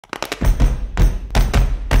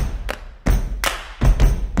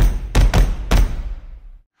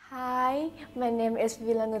My name is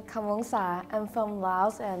Vilanout. I'm from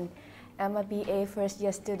Laos and I'm a BA first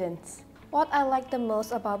year student. What I like the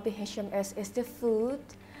most about BHMS is the food.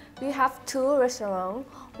 We have two restaurants.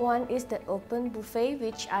 One is the open buffet,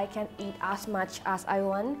 which I can eat as much as I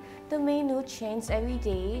want. The menu changes every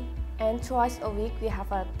day, and twice a week we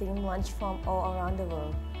have a themed lunch from all around the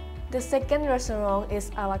world. The second restaurant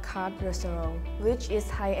is a la carte restaurant, which is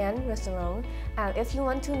high-end restaurant. And if you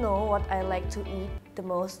want to know what I like to eat the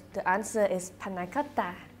most, the answer is panna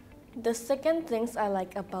cotta. The second things I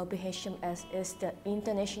like about BHMS is the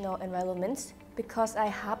international environment. Because I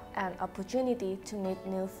have an opportunity to meet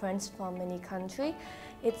new friends from many countries,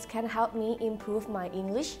 it can help me improve my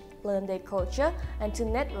English, learn their culture, and to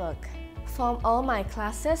network. From all my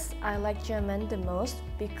classes, I like German the most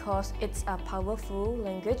because it's a powerful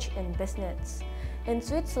language in business. In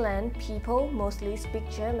Switzerland, people mostly speak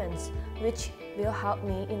German, which will help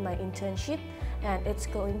me in my internship, and it's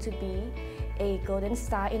going to be a golden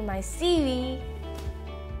star in my CV.